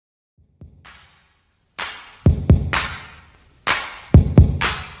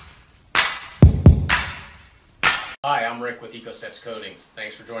Hi, I'm Rick with EcoSteps Coatings.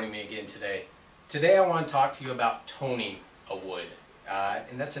 Thanks for joining me again today. Today I want to talk to you about toning a wood.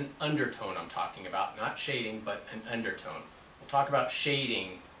 And that's an undertone I'm talking about, not shading, but an undertone. We'll talk about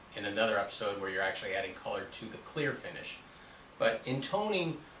shading in another episode where you're actually adding color to the clear finish. But in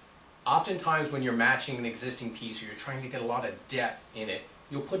toning, oftentimes when you're matching an existing piece or you're trying to get a lot of depth in it,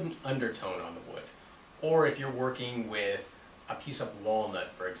 you'll put an undertone on the wood. Or if you're working with a piece of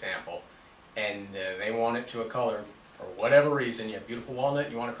walnut, for example, and they want it to a color for whatever reason, you have beautiful walnut,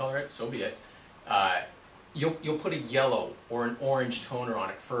 you want to color it, so be it. You'll put a yellow or an orange toner on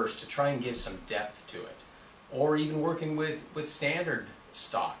it first to try and give some depth to it. Or even working with standard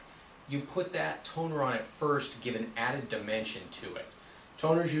stock, you put that toner on it first to give an added dimension to it.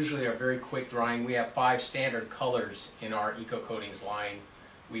 Toners usually are very quick drying. We have 5 standard colors in our Eco Coatings line.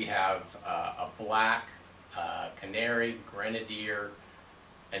 We have a black, canary, grenadier,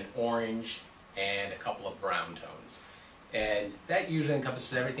 an orange, and a couple of brown tones. And that usually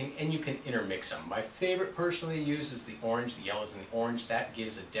encompasses everything, and you can intermix them. My favorite personally to use is the orange, the yellows and the orange. That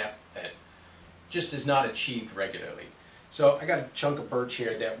gives a depth that just is not achieved regularly. So I got a chunk of birch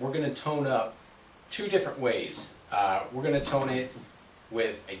here that we're going to tone up 2 different ways. We're going to tone it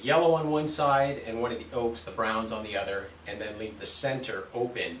with a yellow on one side and one of the oaks, the browns, on the other, and then leave the center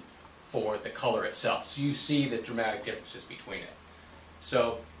open for the color itself. So you see the dramatic differences between it.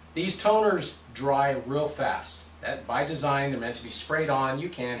 So these toners dry real fast. That, by design, they're meant to be sprayed on. You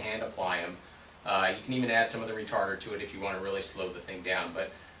can hand apply them. You can even add some of the retarder to it if you want to really slow the thing down.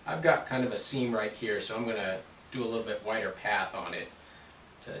 But I've got kind of a seam right here, so I'm going to do a little bit wider path on it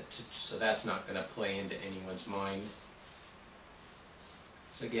so that's not going to play into anyone's mind.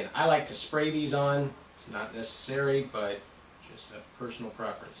 So again, I like to spray these on. It's not necessary, but just a personal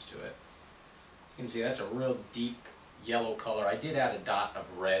preference to it. You can see that's a real deep yellow color. I did add a dot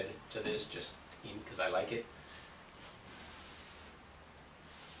of red to this just because I like it.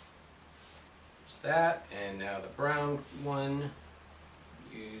 Just that, and now the brown one,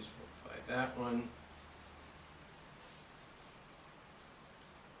 we'll apply that one.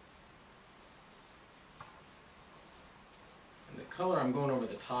 And the color I'm going over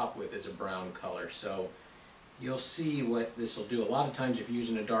the top with is a brown color, so you'll see what this will do. A lot of times if you're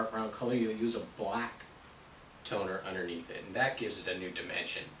using a dark brown color, you'll use a black toner underneath it, and that gives it a new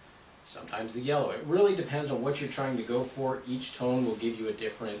dimension. Sometimes the yellow. It really depends on what you're trying to go for. Each tone will give you a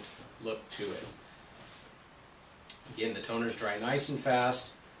different look to it. Again, the toners dry nice and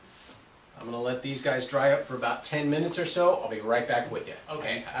fast. I'm going to let these guys dry up for about 10 minutes or so. I'll be right back with you.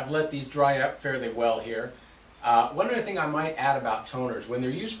 Okay, I've let these dry up fairly well here. One other thing I might add about toners, when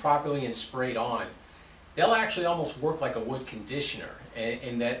they're used properly and sprayed on, they'll actually almost work like a wood conditioner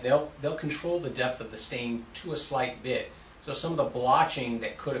in that they'll control the depth of the stain to a slight bit. So some of the blotching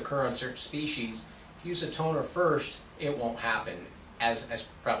that could occur on certain species, if you use a toner first, it won't happen as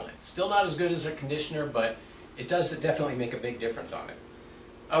prevalent. Still not as good as a conditioner, but it does definitely make a big difference on it.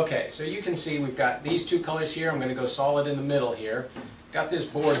 Okay, so you can see we've got these 2 colors here. I'm going to go solid in the middle here. Got this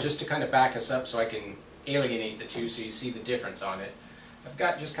board just to kind of back us up so I can alienate the 2 so you see the difference on it. I've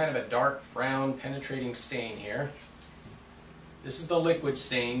got just kind of a dark brown penetrating stain here. This is the liquid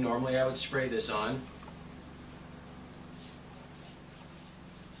stain. Normally I would spray this on.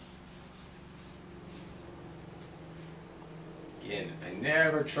 Again, I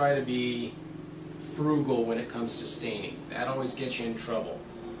never try to be frugal when it comes to staining. That always gets you in trouble.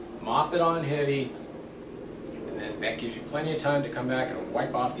 Mop it on heavy, and then that gives you plenty of time to come back and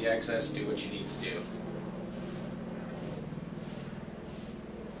wipe off the excess, do what you need to do.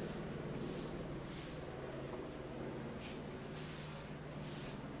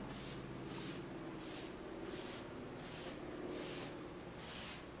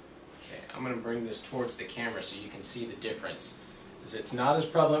 I'm going to bring this towards the camera so you can see the difference. It's not as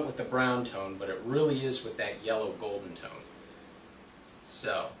prevalent with the brown tone, but it really is with that yellow golden tone.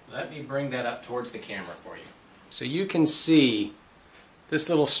 So let me bring that up towards the camera for you. So you can see this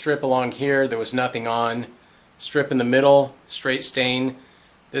little strip along here, there was nothing on. Strip in the middle, straight stain.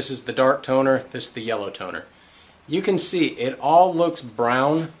 This is the dark toner, this is the yellow toner. You can see it all looks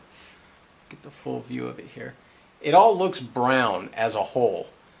brown. Get the full view of it here. It all looks brown as a whole.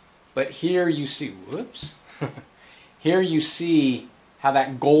 But here you see, whoops, here you see how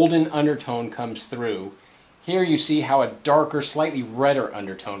that golden undertone comes through. Here you see how a darker, slightly redder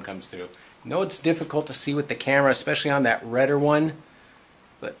undertone comes through. I know it's difficult to see with the camera, especially on that redder one,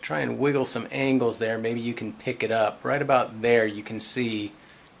 but try and wiggle some angles there. Maybe you can pick it up. Right about there you can see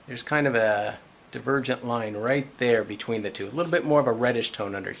there's kind of a divergent line right there between the two. A little bit more of a reddish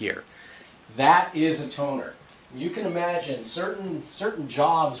tone under here. That is a toner. You can imagine certain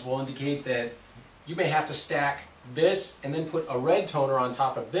jobs will indicate that you may have to stack this and then put a red toner on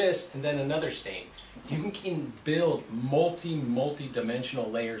top of this and then another stain. You can build multi-dimensional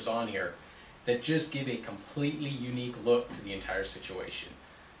layers on here that just give a completely unique look to the entire situation.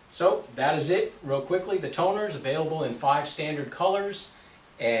 So that is it real quickly. The toner is available in 5 standard colors,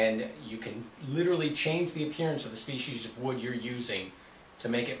 and you can literally change the appearance of the species of wood you're using to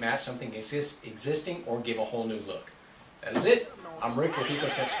make it match something existing or give a whole new look. That is it. I'm Rick with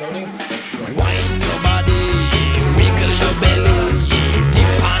EcoSex Coatings. Thanks for joining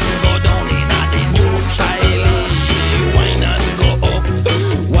me.